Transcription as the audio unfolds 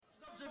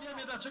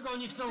dlaczego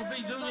oni chcą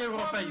wyjść z Unii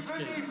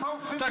Europejskiej.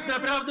 Tak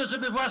naprawdę,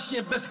 żeby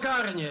właśnie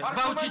bezkarnie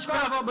gwałcić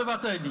prawa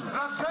obywateli,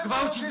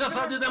 gwałcić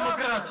zasady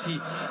demokracji,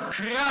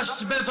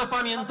 kraść bez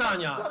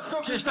opamiętania.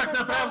 Przecież tak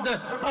naprawdę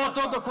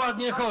o to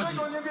dokładnie chodzi.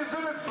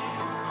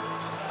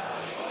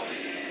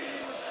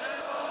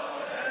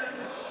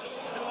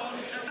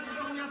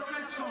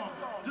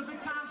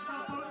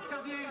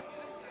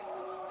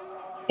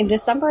 In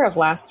December of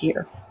last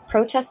year,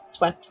 protests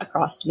swept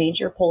across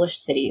major Polish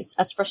cities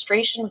as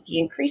frustration with the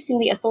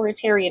increasingly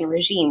authoritarian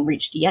regime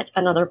reached yet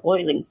another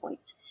boiling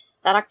point.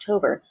 That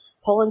October,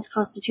 Poland's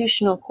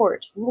constitutional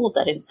court ruled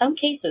that in some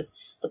cases,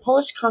 the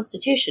Polish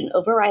constitution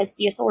overrides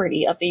the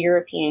authority of the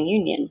European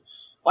Union.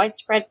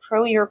 Widespread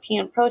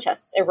pro-European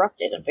protests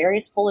erupted in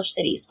various Polish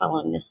cities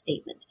following this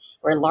statement,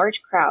 where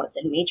large crowds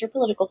and major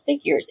political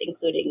figures,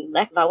 including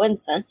Lech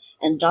Wałęsa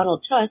and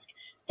Donald Tusk,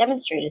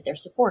 demonstrated their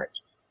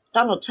support.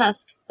 Donald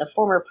Tusk, the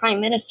former Prime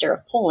Minister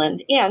of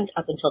Poland and,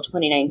 up until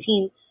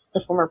 2019, the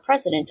former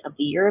President of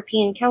the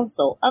European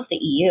Council of the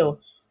EU,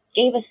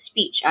 gave a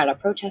speech at a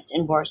protest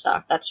in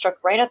Warsaw that struck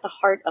right at the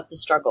heart of the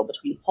struggle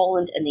between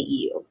Poland and the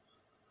EU.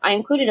 I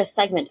included a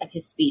segment of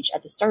his speech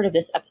at the start of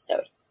this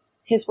episode.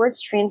 His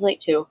words translate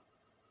to,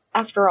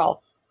 "After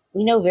all,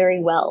 we know very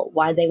well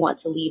why they want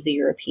to leave the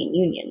European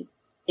Union.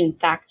 In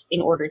fact,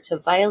 in order to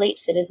violate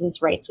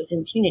citizens' rights with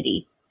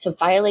impunity, to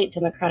violate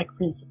democratic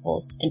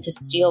principles, and to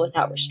steal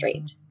without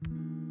restraint."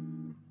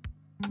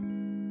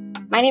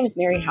 My name is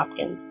Mary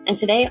Hopkins, and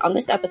today on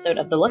this episode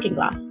of The Looking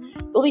Glass,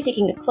 we'll be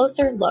taking a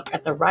closer look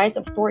at the rise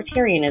of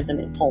authoritarianism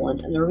in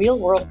Poland and the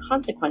real-world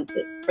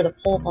consequences for the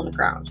Poles on the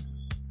ground.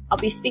 I'll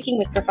be speaking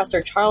with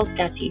Professor Charles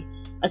Gati,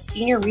 a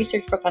senior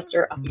research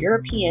professor of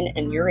European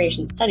and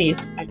Eurasian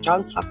Studies at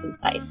Johns Hopkins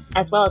SAIS,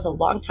 as well as a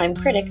longtime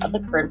critic of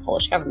the current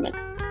Polish government.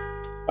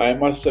 I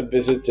must have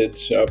visited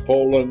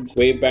Poland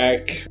way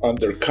back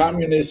under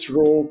communist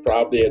rule,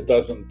 probably a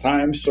dozen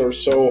times or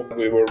so.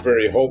 We were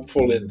very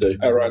hopeful in the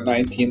era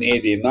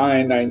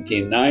 1989,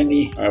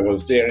 1990. I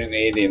was there in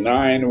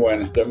 89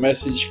 when the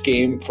message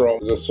came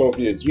from the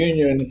Soviet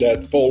Union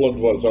that Poland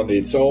was on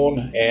its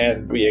own,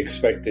 and we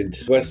expected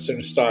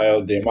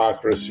Western-style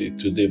democracy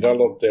to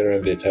develop there,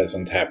 and it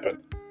hasn't happened.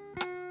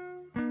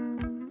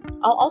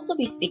 I'll also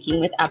be speaking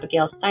with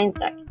Abigail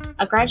Steinsieck,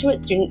 a graduate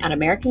student at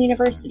American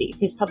University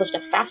who's published a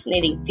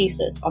fascinating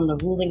thesis on the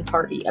ruling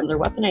party and their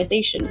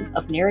weaponization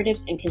of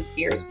narratives and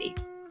conspiracy.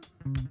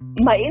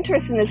 My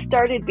interest in this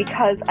started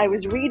because I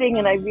was reading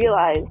and I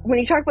realized when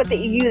you talk about the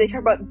EU, they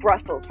talk about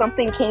Brussels.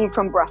 Something came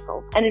from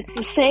Brussels. And it's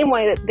the same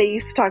way that they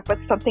used to talk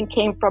about something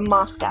came from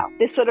Moscow.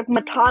 This sort of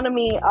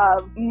metonymy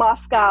of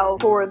Moscow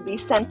for the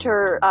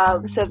center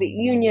of the Soviet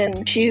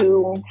Union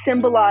to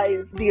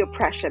symbolize the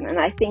oppression. And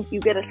I think you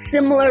get a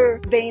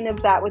similar vein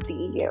of that with the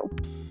EU.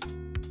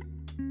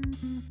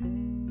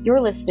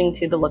 You're listening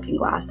to The Looking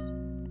Glass.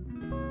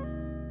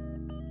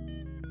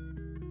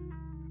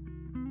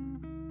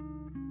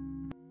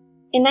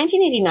 In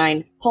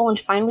 1989, Poland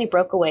finally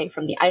broke away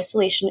from the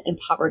isolation and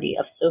poverty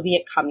of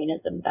Soviet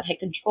communism that had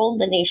controlled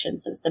the nation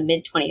since the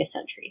mid-20th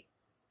century.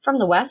 From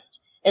the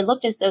West, it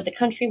looked as though the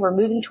country were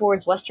moving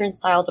towards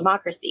Western-style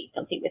democracy,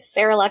 complete with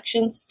fair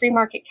elections, free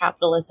market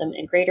capitalism,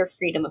 and greater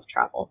freedom of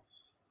travel.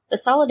 The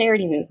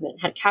Solidarity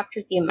movement had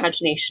captured the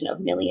imagination of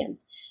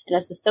millions, and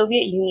as the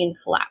Soviet Union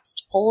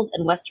collapsed, Poles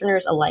and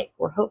Westerners alike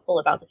were hopeful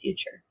about the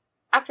future.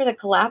 After the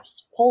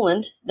collapse,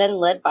 Poland, then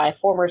led by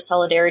former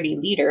Solidarity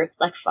leader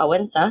Lech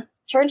Wałęsa,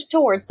 turned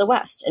towards the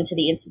West and to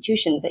the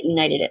institutions that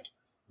united it.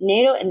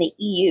 NATO and the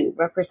EU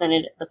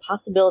represented the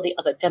possibility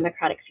of a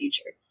democratic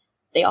future.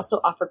 They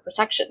also offered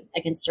protection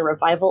against a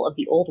revival of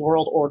the old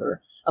world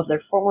order, of their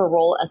former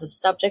role as a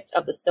subject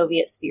of the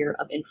Soviet sphere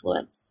of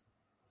influence.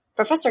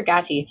 Professor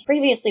Gati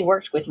previously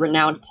worked with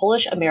renowned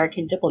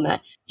Polish-American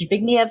diplomat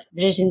Zbigniew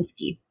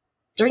Brzezinski.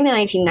 During the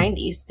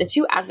 1990s, the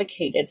two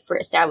advocated for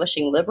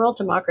establishing liberal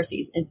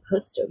democracies in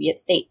post-Soviet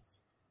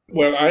states.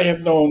 Well, I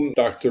have known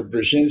Dr.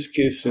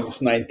 Brzezinski since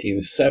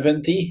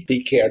 1970.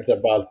 He cared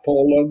about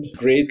Poland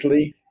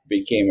greatly,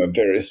 became a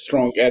very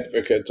strong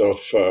advocate of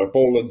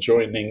Poland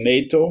joining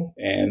NATO,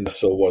 and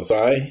so was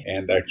I,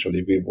 and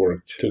actually we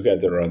worked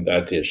together on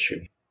that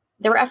issue.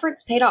 Their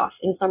efforts paid off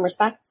in some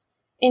respects.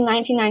 In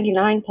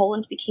 1999,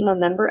 Poland became a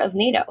member of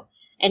NATO,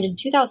 and in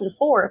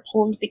 2004,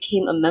 Poland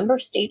became a member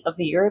state of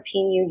the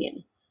European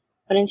Union.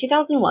 But in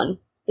 2001,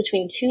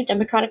 between two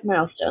democratic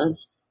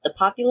milestones, the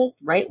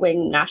populist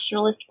right-wing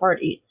nationalist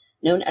party,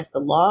 known as the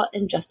Law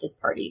and Justice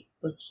Party,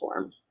 was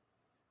formed.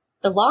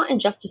 The Law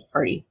and Justice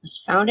Party was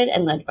founded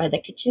and led by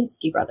the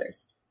Kaczynski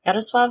brothers,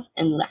 Jarosław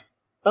and Lech,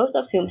 both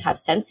of whom have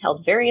since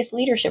held various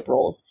leadership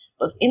roles,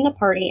 both in the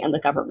party and the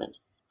government.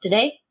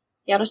 Today,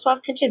 Jarosław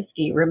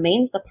Kaczynski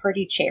remains the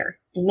party chair,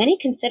 and many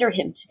consider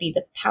him to be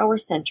the power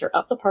center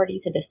of the party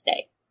to this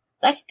day.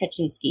 Lech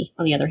Kaczynski,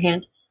 on the other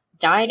hand,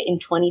 died in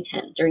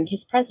 2010 during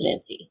his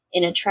presidency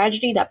in a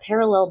tragedy that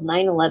paralleled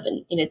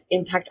 9/11 in its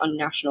impact on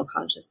national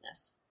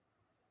consciousness.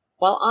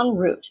 While en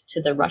route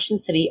to the Russian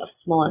city of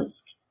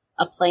Smolensk,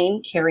 a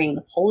plane carrying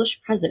the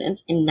Polish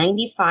president and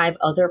 95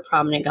 other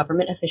prominent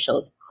government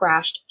officials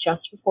crashed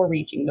just before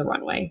reaching the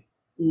runway.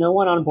 no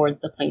one on board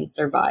the plane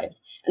survived,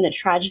 and the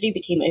tragedy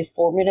became a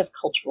formative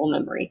cultural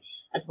memory,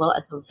 as well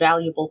as a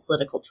valuable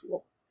political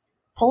tool.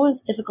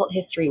 Poland's difficult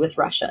history with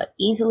Russia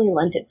easily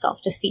lent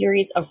itself to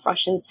theories of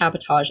Russian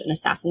sabotage and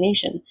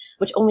assassination,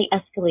 which only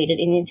escalated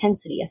in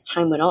intensity as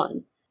time went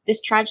on.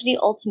 This tragedy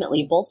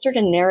ultimately bolstered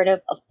a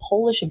narrative of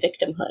Polish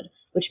victimhood,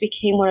 which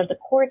became one of the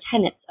core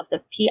tenets of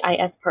the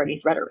PiS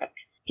party's rhetoric.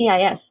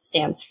 PiS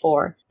stands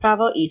for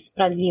Prawo I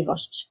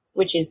Sprawiedliwość,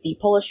 which is the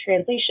Polish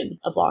translation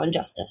of law and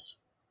justice.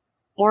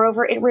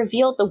 Moreover, it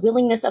revealed the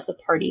willingness of the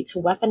party to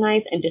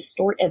weaponize and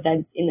distort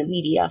events in the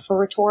media for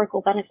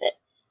rhetorical benefit,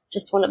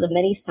 just one of the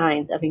many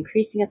signs of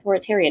increasing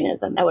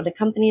authoritarianism that would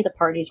accompany the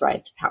party's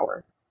rise to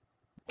power.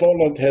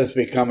 Poland has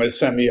become a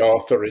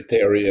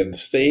semi-authoritarian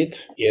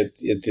state. It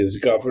is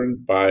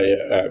governed by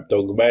a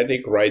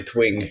dogmatic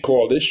right-wing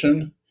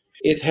coalition.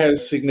 It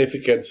has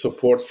significant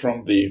support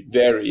from the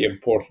very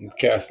important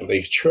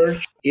Catholic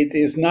Church. It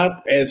is not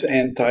as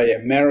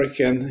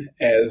anti-American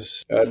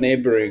as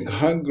neighboring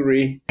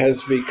Hungary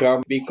has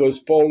become, because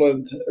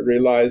Poland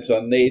relies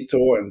on NATO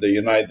and the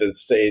United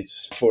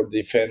States for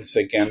defense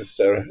against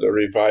the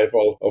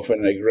revival of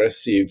an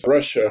aggressive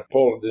Russia.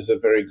 Poland is a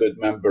very good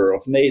member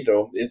of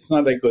NATO. It's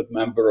not a good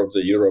member of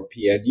the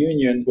European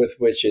Union, with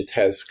which it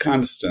has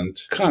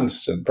constant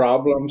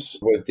problems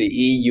with the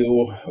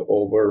EU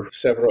over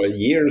several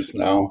years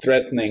now,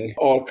 threatening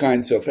all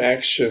kinds of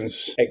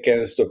actions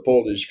against the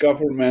Polish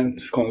government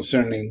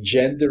concerning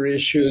gender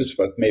issues,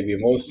 but maybe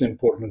most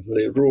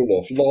importantly, rule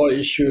of law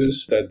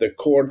issues, that the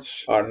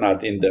courts are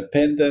not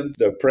independent.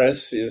 The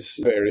press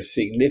is very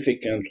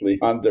significantly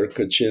under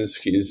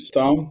Kaczynski's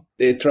thumb.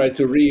 They try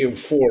to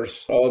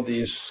reinforce all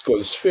these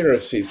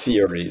conspiracy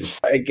theories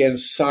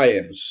against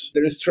science.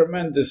 There is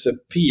tremendous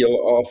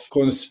appeal of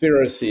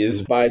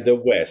conspiracies by the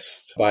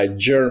West, by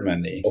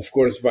Germany, of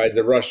course by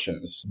the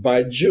Russians,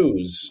 by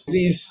Jews.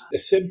 These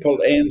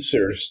simple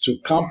answers to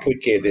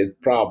complicated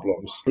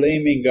problems,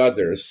 blaming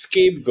others,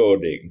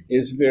 scapegoating,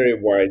 is very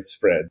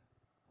widespread.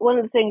 One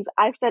of the things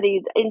I've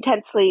studied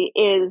intensely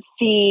is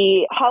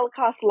the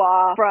Holocaust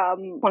law from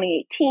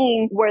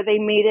 2018, where they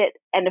made it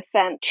an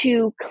offense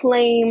to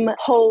claim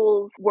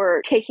Poles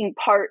were taking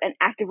part and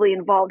actively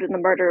involved in the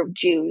murder of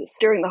Jews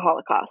during the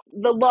Holocaust.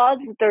 The laws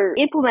that they're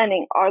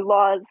implementing are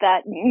laws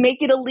that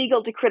make it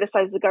illegal to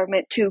criticize the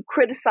government, to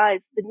criticize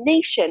the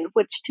nation,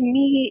 which to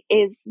me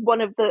is one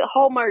of the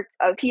hallmarks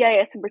of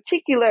PiS in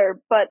particular,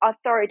 but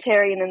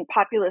authoritarian and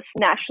populist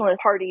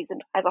nationalist parties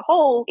as a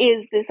whole,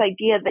 is this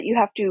idea that you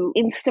have to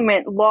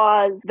instrument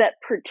laws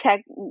that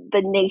protect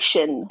the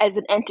nation as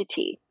an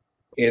entity.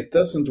 It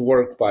doesn't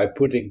work by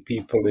putting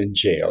people in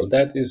jail.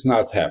 That is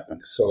not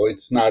happening. So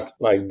it's not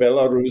like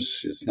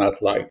Belarus, it's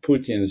not like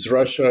Putin's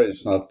Russia,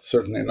 it's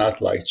certainly not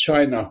like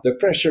China. The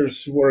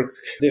pressures work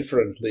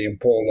differently in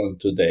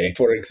Poland today.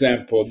 For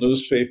example,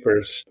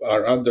 newspapers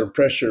are under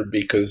pressure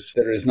because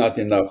there is not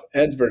enough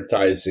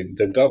advertising.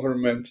 The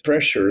government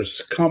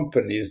pressures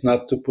companies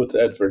not to put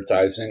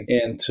advertising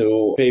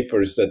into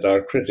papers that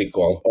are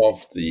critical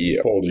of the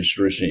Polish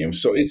regime.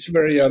 So it's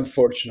very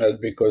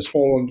unfortunate, because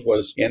Poland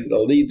was in the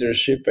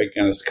leadership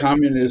against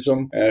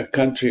communism, a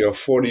country of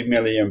 40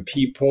 million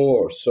people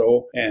or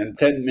so, and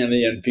 10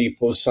 million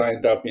people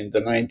signed up in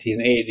the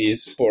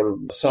 1980s for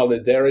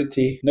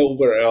solidarity.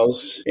 Nowhere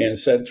else in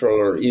Central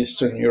or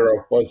Eastern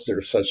Europe was there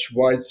such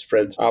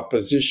widespread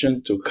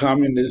opposition to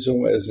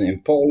communism as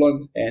in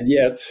Poland, and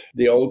yet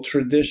the old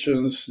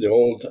traditions, the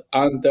old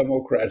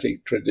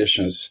undemocratic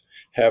traditions,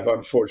 have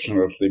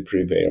unfortunately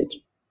prevailed.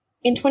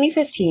 In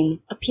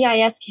 2015, a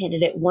PiS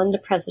candidate won the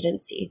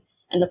presidency,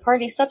 and the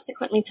party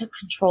subsequently took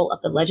control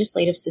of the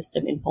legislative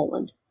system in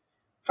Poland.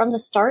 From the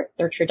start,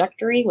 their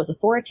trajectory was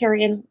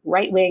authoritarian,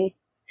 right-wing,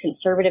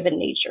 conservative in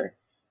nature,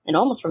 and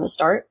almost from the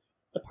start,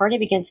 the party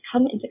began to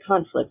come into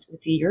conflict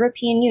with the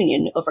European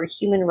Union over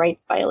human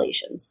rights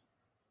violations.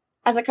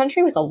 As a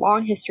country with a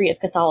long history of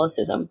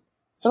Catholicism,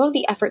 some of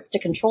the efforts to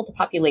control the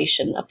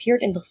population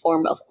appeared in the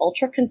form of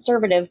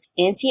ultra-conservative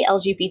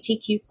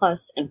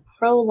anti-LGBTQ+ and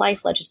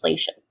pro-life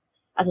legislation.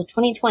 As of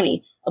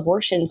 2020,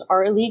 abortions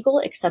are illegal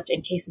except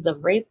in cases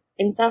of rape,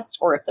 incest,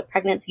 or if the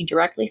pregnancy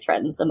directly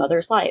threatens the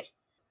mother's life.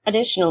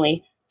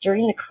 Additionally,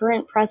 during the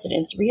current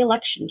president's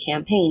re-election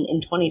campaign in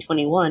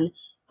 2021,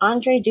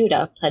 Andrzej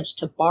Duda pledged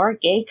to bar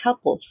gay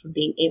couples from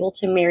being able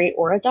to marry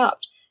or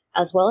adopt,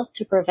 as well as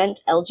to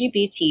prevent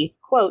LGBT,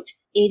 quote,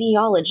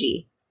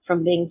 ideology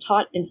from being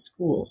taught in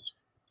schools.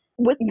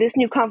 With this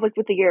new conflict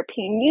with the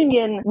European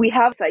Union, we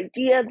have this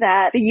idea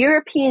that the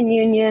European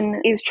Union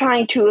is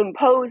trying to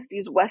impose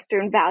these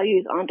Western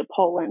values onto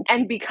Poland.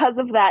 And because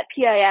of that,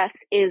 PiS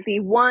is the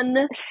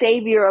one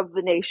savior of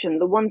the nation,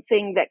 the one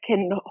thing that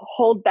can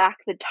hold back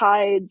the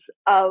tides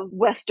of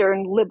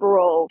Western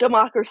liberal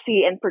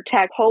democracy and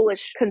protect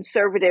Polish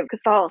conservative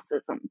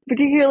Catholicism.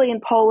 Particularly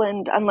in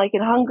Poland, unlike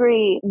in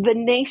Hungary, the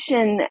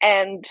nation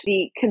and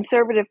the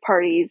conservative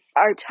parties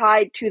are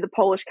tied to the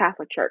Polish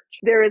Catholic Church.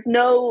 There is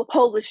no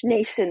Polish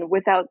nation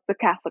without the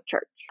Catholic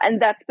Church.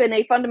 And that's been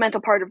a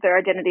fundamental part of their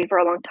identity for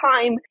a long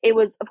time. It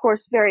was, of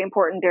course, very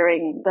important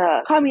during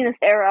the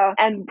communist era,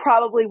 and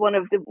probably one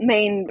of the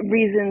main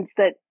reasons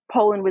that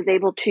Poland was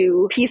able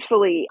to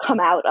peacefully come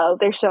out of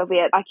their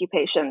Soviet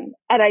occupation.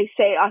 And I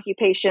say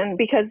occupation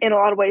because in a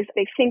lot of ways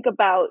they think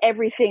about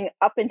everything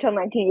up until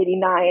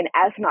 1989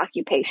 as an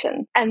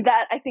occupation. And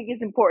that, I think,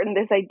 is important,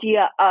 this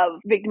idea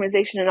of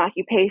victimization and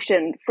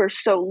occupation for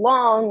so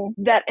long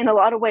that in a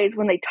lot of ways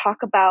when they talk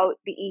about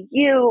the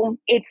EU,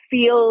 it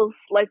feels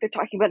like they're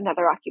talking about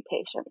another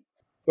occupation.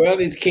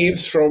 Well, it came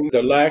from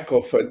the lack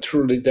of a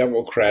truly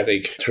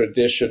democratic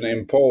tradition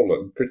in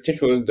Poland,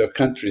 particularly in the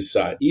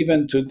countryside.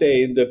 Even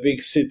today in the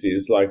big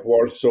cities like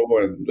Warsaw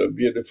and the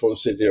beautiful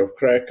city of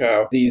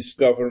Krakow, these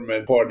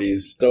government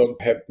parties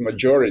don't have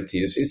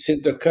majorities. It's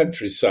in the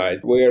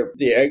countryside where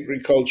the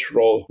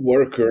agricultural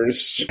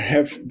workers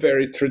have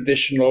very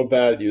traditional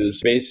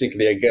values,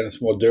 basically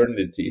against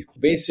modernity.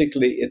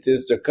 Basically, it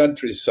is the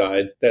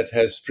countryside that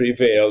has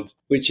prevailed,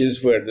 which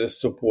is where the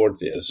support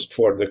is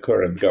for the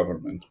current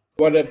government.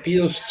 What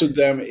appeals to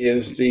them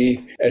is the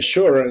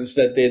assurance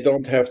that they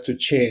don't have to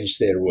change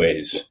their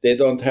ways. They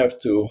don't have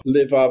to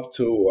live up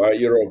to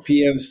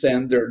European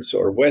standards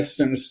or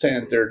Western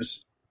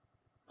standards.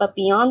 But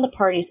beyond the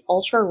party's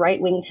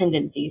ultra-right-wing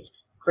tendencies,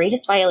 the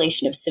greatest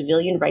violation of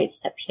civilian rights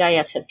that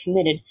PIS has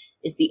committed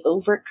is the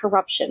overt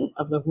corruption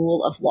of the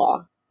rule of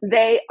law.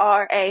 They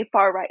are a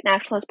far-right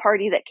nationalist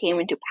party that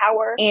came into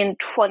power in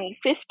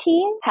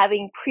 2015,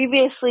 having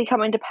previously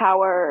come into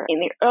power in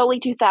the early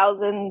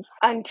 2000s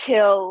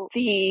until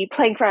the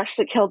plane crash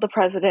that killed the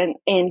president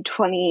in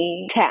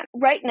 2010.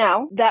 Right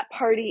now, that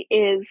party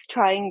is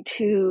trying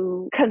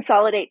to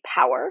consolidate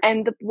power,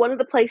 and one of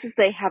the places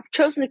they have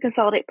chosen to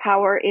consolidate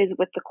power is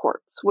with the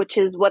courts, which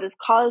is what has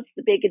caused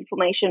the big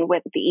inflammation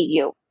with the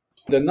EU.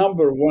 The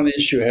number one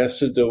issue has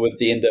to do with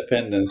the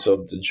independence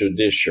of the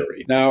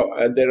judiciary. Now,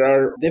 there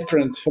are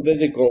different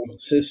political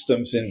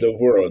systems in the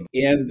world.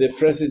 In the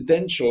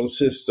presidential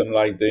system,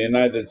 like the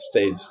United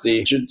States,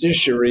 the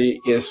judiciary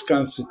is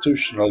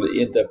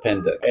constitutionally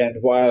independent. And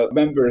while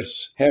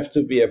members have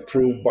to be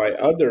approved by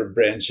other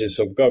branches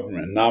of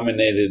government,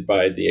 nominated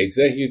by the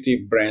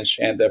executive branch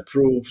and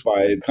approved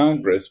by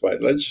Congress, by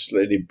the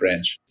legislative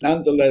branch,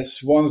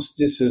 nonetheless, once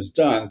this is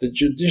done, the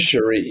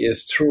judiciary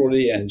is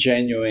truly and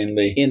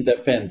genuinely independent.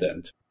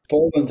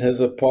 Poland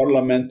has a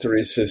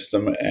parliamentary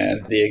system,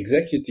 and the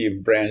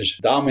executive branch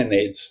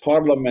dominates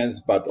parliament,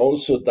 but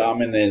also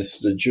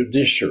dominates the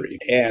judiciary.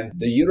 And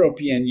the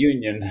European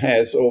Union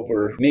has,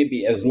 over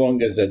maybe as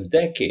long as a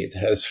decade,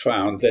 has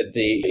found that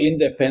the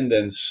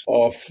independence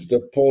of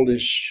the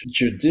Polish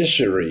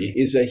judiciary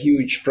is a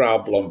huge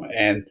problem,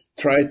 and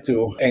try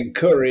to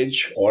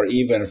encourage or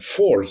even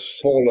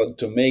force Poland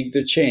to make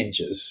the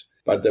changes.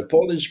 But the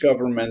Polish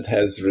government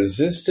has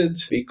resisted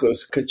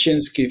because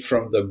Kaczynski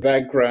from the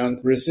background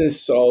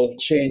resists all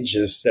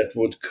changes that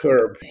would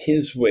curb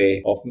his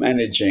way of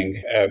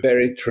managing a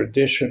very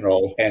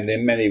traditional and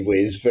in many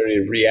ways very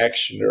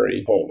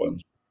reactionary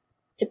Poland.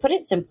 To put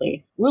it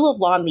simply, rule of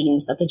law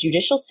means that the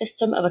judicial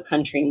system of a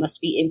country must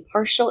be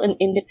impartial and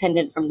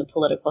independent from the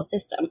political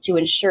system to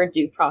ensure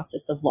due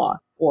process of law,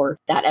 or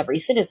that every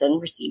citizen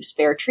receives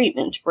fair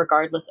treatment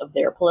regardless of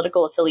their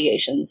political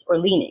affiliations or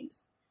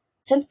leanings.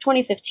 Since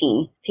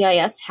 2015,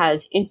 PIS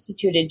has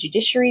instituted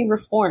judiciary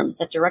reforms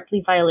that directly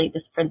violate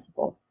this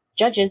principle.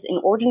 Judges in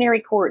ordinary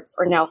courts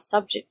are now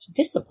subject to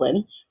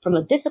discipline from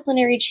a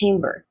disciplinary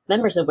chamber,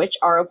 members of which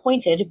are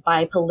appointed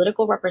by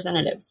political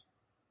representatives.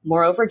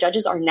 Moreover,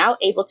 judges are now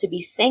able to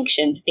be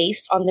sanctioned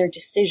based on their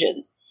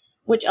decisions,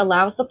 which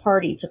allows the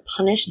party to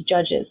punish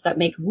judges that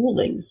make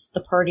rulings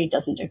the party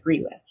doesn't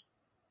agree with.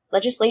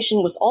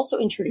 Legislation was also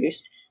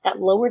introduced that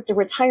lowered the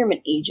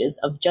retirement ages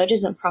of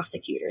judges and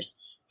prosecutors,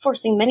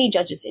 forcing many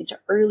judges into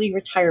early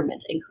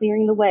retirement and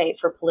clearing the way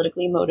for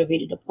politically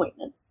motivated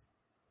appointments.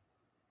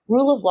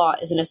 Rule of law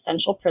is an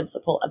essential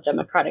principle of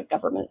democratic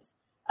governments,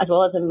 as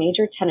well as a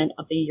major tenet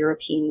of the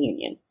European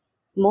Union.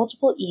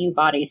 Multiple EU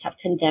bodies have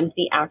condemned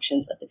the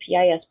actions of the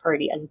PIS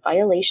party as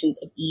violations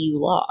of EU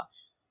law.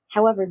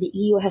 However, the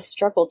EU has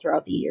struggled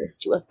throughout the years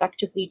to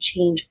effectively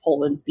change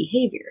Poland's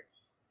behavior.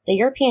 The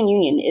European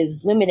Union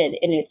is limited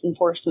in its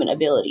enforcement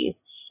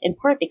abilities, in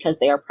part because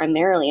they are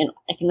primarily an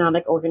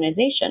economic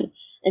organization,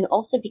 and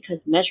also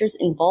because measures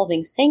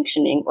involving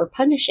sanctioning or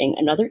punishing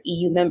another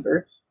EU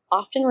member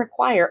often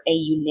require a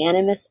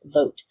unanimous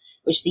vote,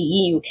 which the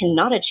EU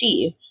cannot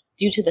achieve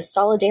due to the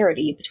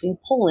solidarity between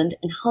Poland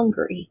and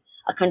Hungary,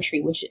 a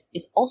country which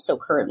is also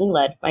currently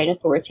led by an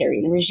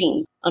authoritarian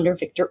regime under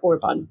Viktor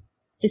Orban.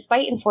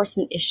 Despite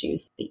enforcement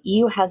issues, the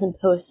EU has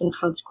imposed some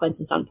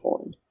consequences on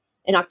Poland.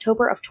 In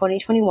October of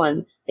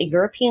 2021, the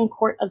European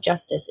Court of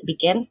Justice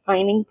began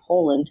fining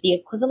Poland the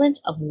equivalent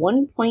of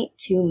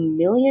 $1.2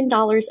 million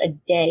a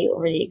day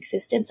over the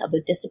existence of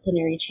the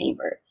disciplinary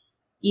chamber.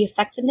 The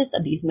effectiveness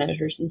of these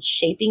measures in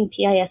shaping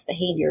PIS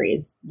behavior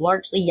is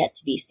largely yet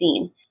to be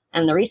seen,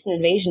 and the recent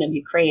invasion of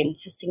Ukraine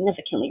has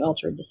significantly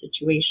altered the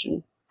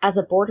situation. As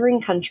a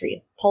bordering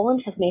country,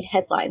 Poland has made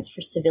headlines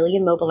for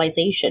civilian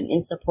mobilization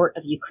in support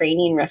of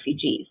Ukrainian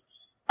refugees,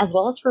 as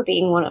well as for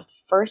being one of the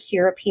first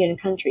European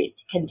countries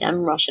to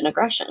condemn Russian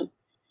aggression.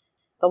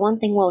 But one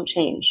thing won't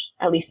change,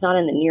 at least not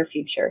in the near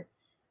future,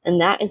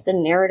 and that is the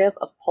narrative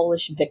of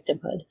Polish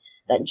victimhood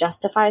that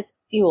justifies,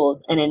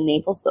 fuels, and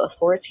enables the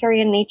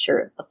authoritarian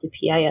nature of the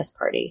PIS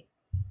party.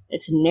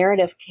 It's a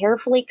narrative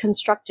carefully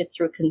constructed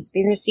through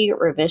conspiracy,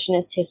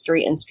 revisionist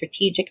history, and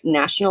strategic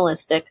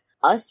nationalistic,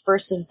 us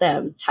versus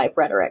them type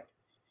rhetoric.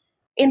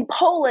 In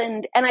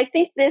Poland, and I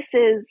think this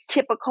is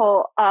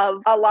typical of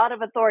a lot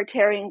of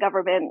authoritarian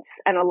governments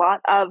and a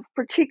lot of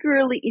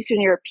particularly Eastern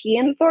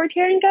European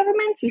authoritarian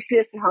governments. We see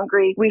this in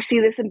Hungary, we see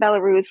this in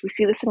Belarus, we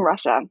see this in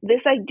Russia.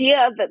 This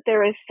idea that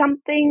there is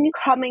something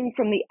coming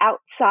from the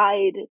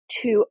outside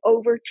to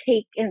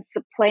overtake and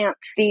supplant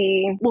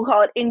the, we'll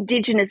call it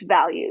indigenous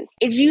values.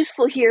 It's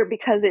useful here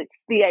because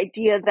it's the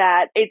idea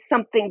that it's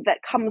something that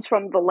comes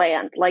from the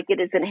land, like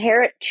it is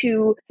inherent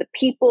to the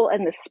people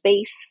and the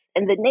space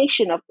and the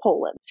nation of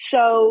Poland.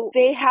 So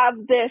they have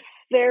this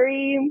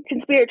very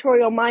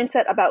conspiratorial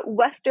mindset about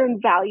Western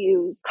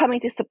values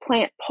coming to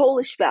supplant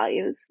Polish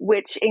values,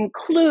 which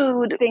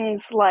include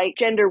things like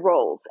gender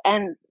roles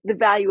and the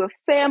value of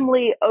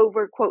family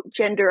over, quote,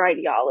 gender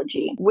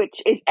ideology,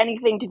 which is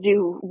anything to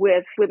do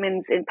with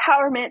women's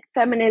empowerment,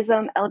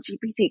 feminism,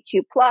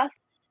 LGBTQ+.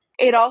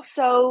 It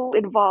also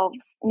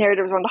involves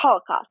narratives around the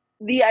Holocaust.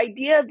 The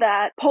idea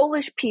that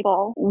Polish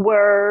people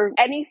were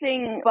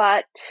anything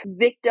but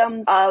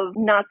victims of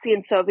Nazi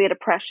and Soviet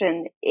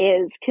oppression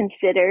is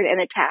considered an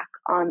attack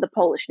on the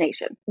Polish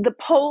nation. The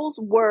Poles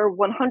were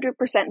 100%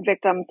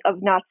 victims of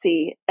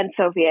Nazi and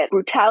Soviet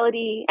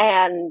brutality,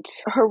 and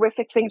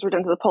horrific things were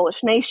done to the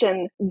Polish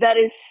nation that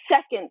is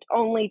second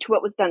only to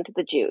what was done to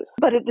the Jews.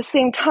 But at the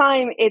same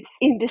time, it's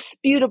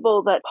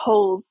indisputable that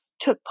Poles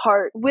took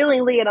part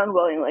willingly and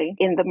unwillingly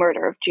in the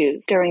murder of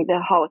Jews during the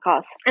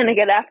Holocaust. And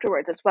again,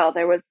 afterwards as well,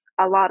 there was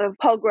a lot of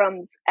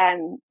pogroms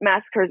and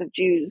massacres of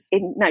Jews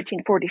in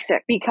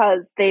 1946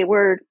 because they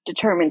were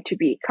determined to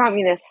be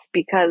communists,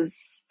 because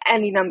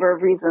any number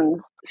of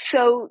reasons.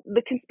 So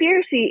the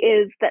conspiracy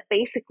is that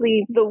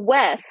basically the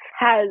West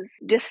has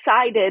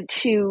decided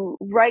to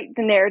write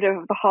the narrative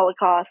of the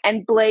Holocaust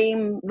and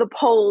blame the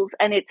Poles,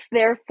 and it's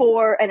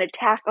therefore an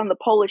attack on the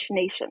Polish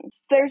nation.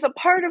 There's a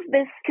part of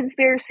this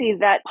conspiracy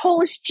that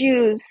Polish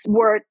Jews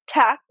were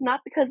attacked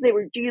not because they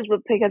were Jews, but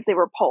because they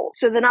were Poles.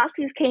 So the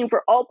Nazis came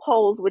for all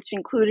Poles, which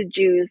included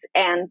Jews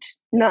and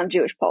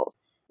non-Jewish Poles.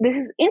 This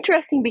is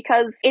interesting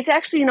because it's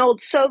actually an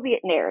old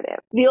Soviet narrative.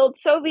 The old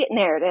Soviet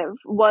narrative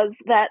was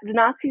that the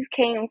Nazis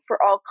came for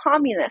all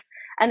communists,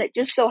 and it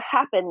just so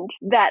happened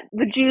that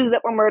the Jews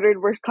that were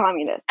murdered were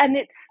communists. And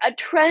it's a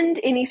trend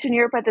in Eastern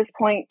Europe at this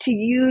point to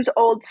use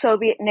old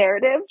Soviet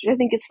narratives, which I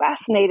think is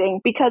fascinating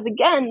because,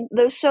 again,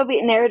 those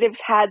Soviet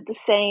narratives had the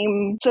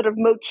same sort of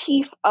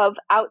motif of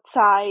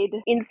outside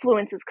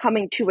influences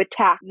coming to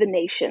attack the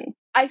nation.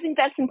 I think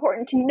that's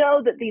important to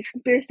know that these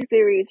conspiracy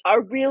theories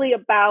are really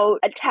about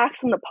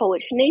attacks on the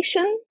Polish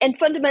nation and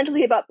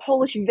fundamentally about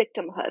Polish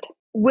victimhood,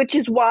 which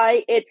is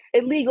why it's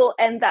illegal.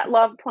 And that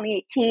law of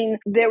 2018,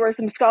 there were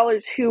some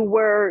scholars who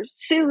were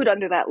sued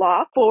under that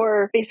law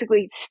for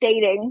basically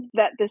stating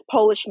that this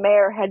Polish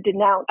mayor had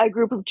denounced a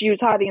group of Jews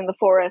hiding in the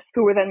forest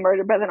who were then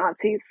murdered by the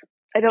Nazis.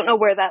 I don't know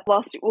where that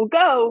lawsuit will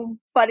go,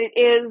 but it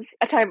is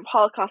a type of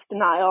Holocaust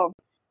denial.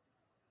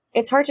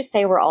 It's hard to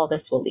say where all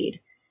this will lead.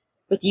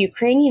 With the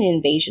Ukrainian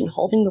invasion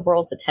holding the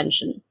world's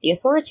attention, the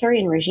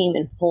authoritarian regime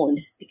in Poland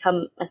has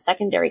become a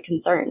secondary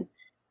concern.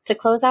 To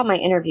close out my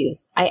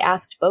interviews, I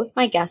asked both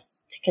my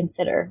guests to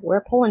consider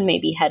where Poland may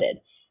be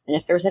headed, and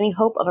if there's any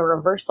hope of a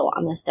reversal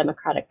on this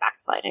democratic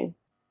backsliding.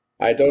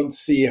 I don't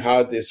see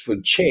how this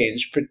would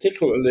change,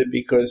 particularly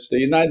because the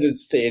United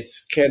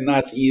States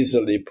cannot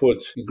easily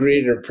put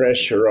greater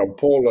pressure on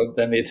Poland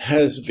than it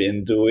has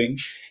been doing.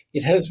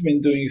 It has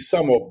been doing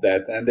some of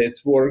that, and it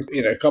worked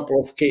in a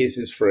couple of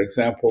cases, for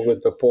example,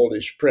 with the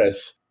Polish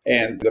press.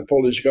 And the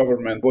Polish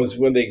government was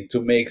willing to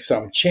make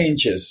some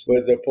changes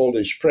with the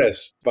Polish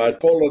press.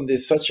 But Poland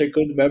is such a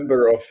good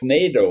member of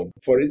NATO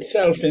for its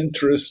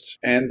self-interest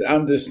and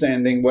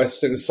understanding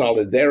Western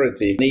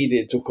solidarity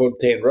needed to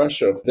contain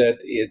Russia that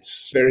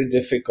it's very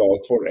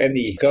difficult for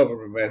any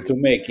government to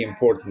make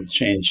important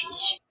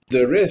changes.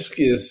 The risk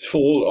is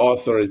full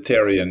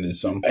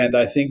authoritarianism, and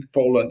I think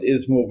Poland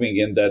is moving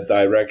in that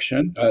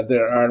direction.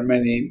 There are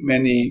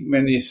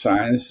many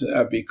signs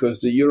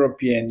because the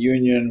European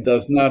Union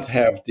does not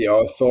have the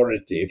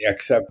authority,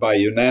 except by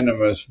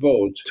unanimous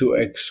vote, to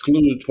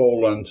exclude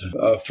Poland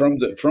from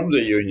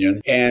the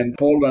Union. And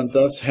Poland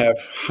does have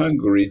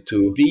Hungary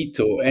to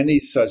veto any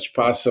such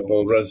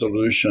possible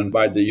resolution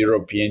by the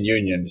European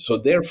Union. So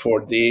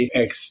therefore, the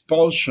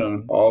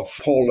expulsion of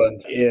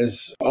Poland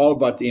is all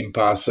but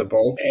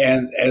impossible.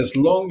 And as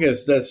long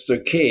as that's the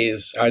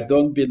case, I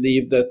don't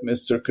believe that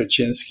Mr.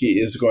 Kaczynski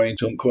is going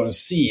to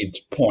concede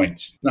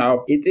points.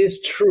 Now, it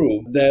is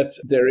true that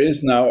there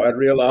is now a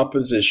real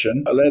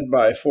opposition led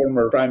by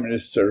former Prime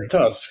Minister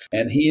Tusk,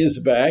 and he is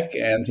back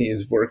and he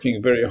is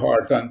working very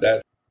hard on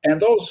that.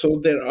 And also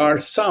there are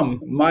some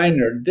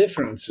minor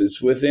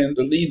differences within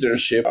the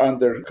leadership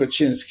under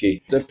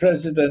Kaczynski. The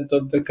president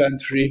of the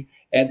country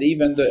and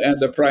even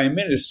the prime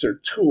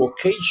minister, too,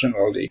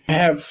 occasionally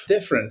have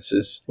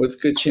differences with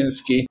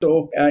Kaczynski.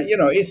 So,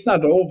 it's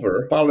not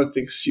over.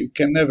 Politics, you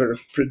can never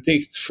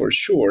predict for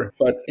sure,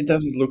 but it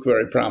doesn't look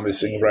very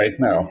promising right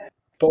now.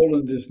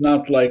 Poland is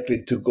not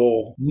likely to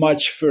go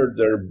much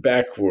further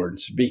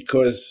backwards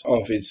because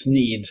of its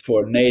need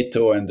for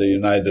NATO and the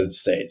United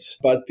States.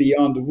 But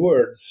beyond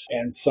words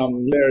and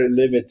some very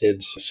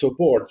limited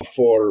support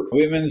for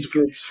women's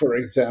groups, for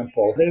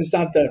example, there's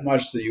not that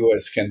much the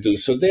U.S. can do.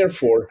 So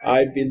therefore,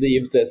 I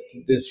believe that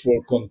this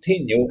will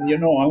continue,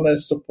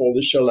 unless the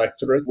Polish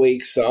electorate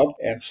wakes up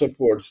and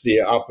supports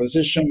the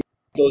opposition.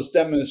 Those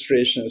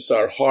demonstrations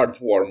are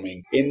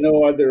heartwarming. In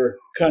no other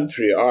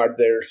country are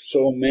there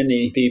so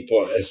many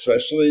people,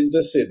 especially in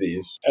the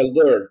cities,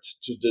 alert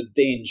to the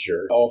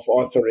danger of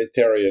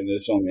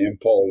authoritarianism in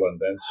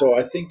Poland. And so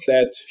I think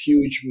that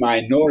huge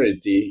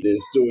minority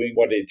is doing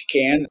what it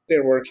can.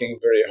 They're working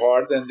very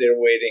hard and they're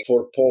waiting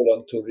for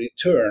Poland to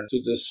return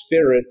to the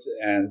spirit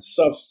and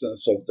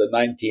substance of the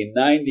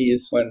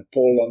 1990s when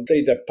Poland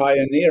played a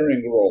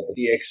pioneering role,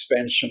 the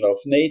expansion of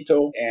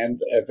NATO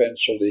and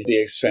eventually the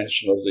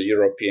expansion of the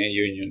European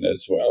Union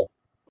as well.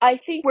 I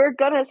think we're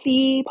going to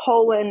see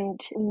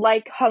Poland,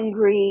 like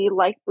Hungary,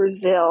 like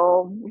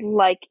Brazil,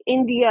 like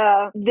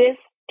India,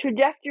 this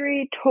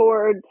trajectory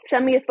towards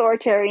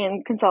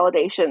semi-authoritarian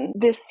consolidation,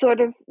 this sort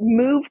of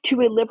move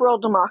to a liberal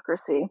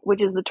democracy,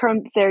 which is the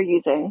term that they're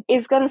using,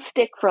 is going to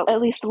stick for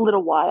at least a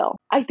little while.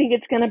 I think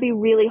it's going to be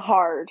really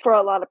hard for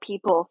a lot of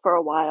people for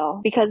a while,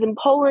 because in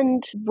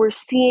Poland, we're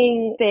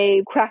seeing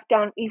they crack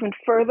down even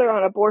further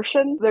on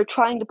abortion. They're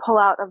trying to pull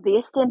out of the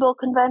Istanbul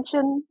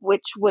Convention,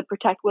 which would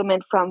protect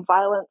women from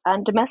violence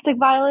and domestic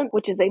violence,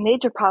 which is a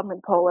major problem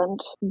in Poland.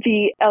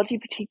 The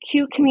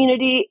LGBTQ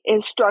community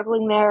is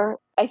struggling there.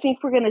 I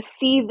think we're going to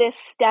see this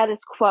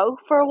status quo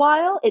for a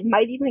while. It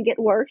might even get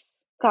worse,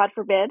 God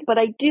forbid. But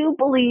I do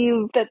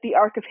believe that the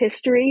arc of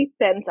history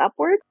bends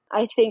upward.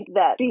 I think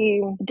that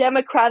the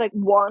democratic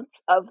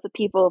wants of the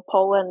people of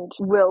Poland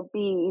will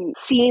be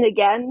seen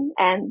again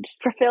and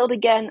fulfilled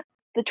again.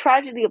 The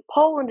tragedy of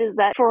Poland is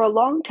that for a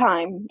long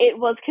time, it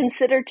was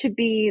considered to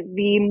be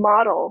the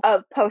model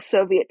of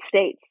post-Soviet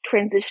states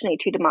transitioning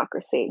to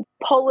democracy.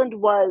 Poland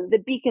was the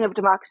beacon of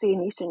democracy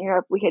in Eastern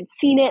Europe. We had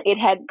seen it. It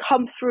had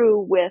come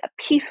through with a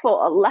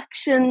peaceful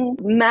election,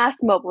 mass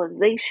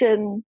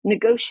mobilization,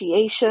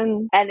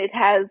 negotiation, and it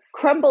has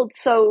crumbled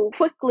so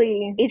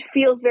quickly. It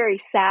feels very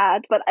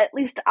sad, but at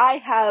least I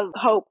have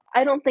hope.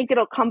 I don't think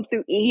it'll come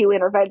through EU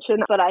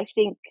intervention, but I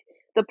think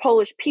the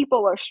Polish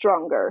people are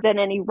stronger than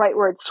any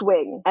rightward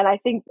swing. And I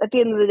think at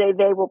the end of the day,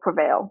 they will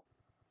prevail.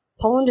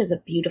 Poland is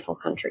a beautiful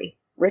country,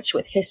 rich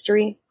with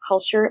history,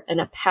 culture, and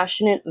a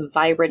passionate,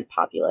 vibrant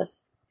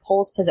populace.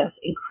 Poles possess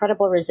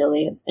incredible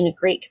resilience and a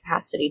great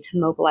capacity to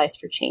mobilize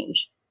for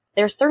change.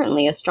 There's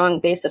certainly a strong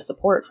base of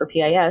support for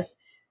PIS.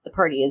 The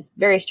party is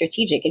very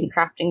strategic in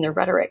crafting their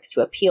rhetoric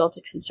to appeal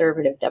to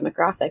conservative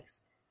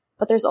demographics.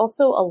 But there's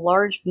also a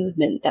large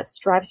movement that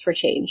strives for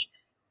change.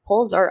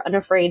 Poles are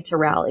unafraid to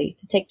rally,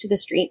 to take to the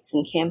streets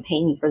and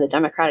campaign for the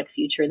democratic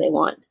future they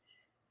want.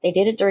 They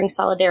did it during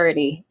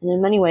Solidarity, and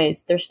in many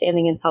ways, they're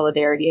standing in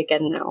solidarity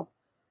again now.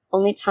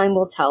 Only time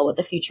will tell what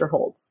the future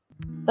holds.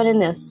 But in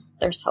this,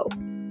 there's hope.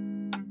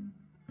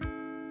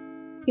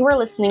 You are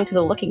listening to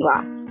The Looking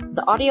Glass,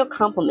 the audio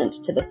complement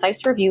to the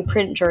SAIS Review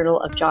print journal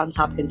of Johns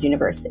Hopkins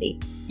University.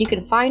 You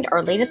can find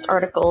our latest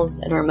articles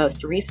and our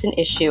most recent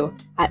issue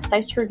at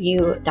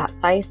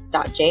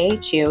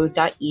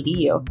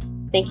saisreview.sais.jhu.edu.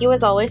 Thank you,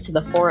 as always, to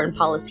the Foreign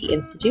Policy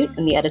Institute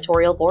and the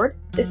editorial board.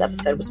 This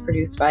episode was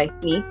produced by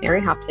me,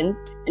 Mary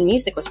Hopkins, and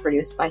music was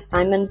produced by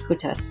Simon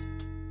Kutes.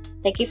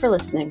 Thank you for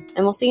listening,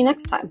 and we'll see you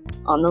next time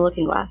on The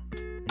Looking Glass.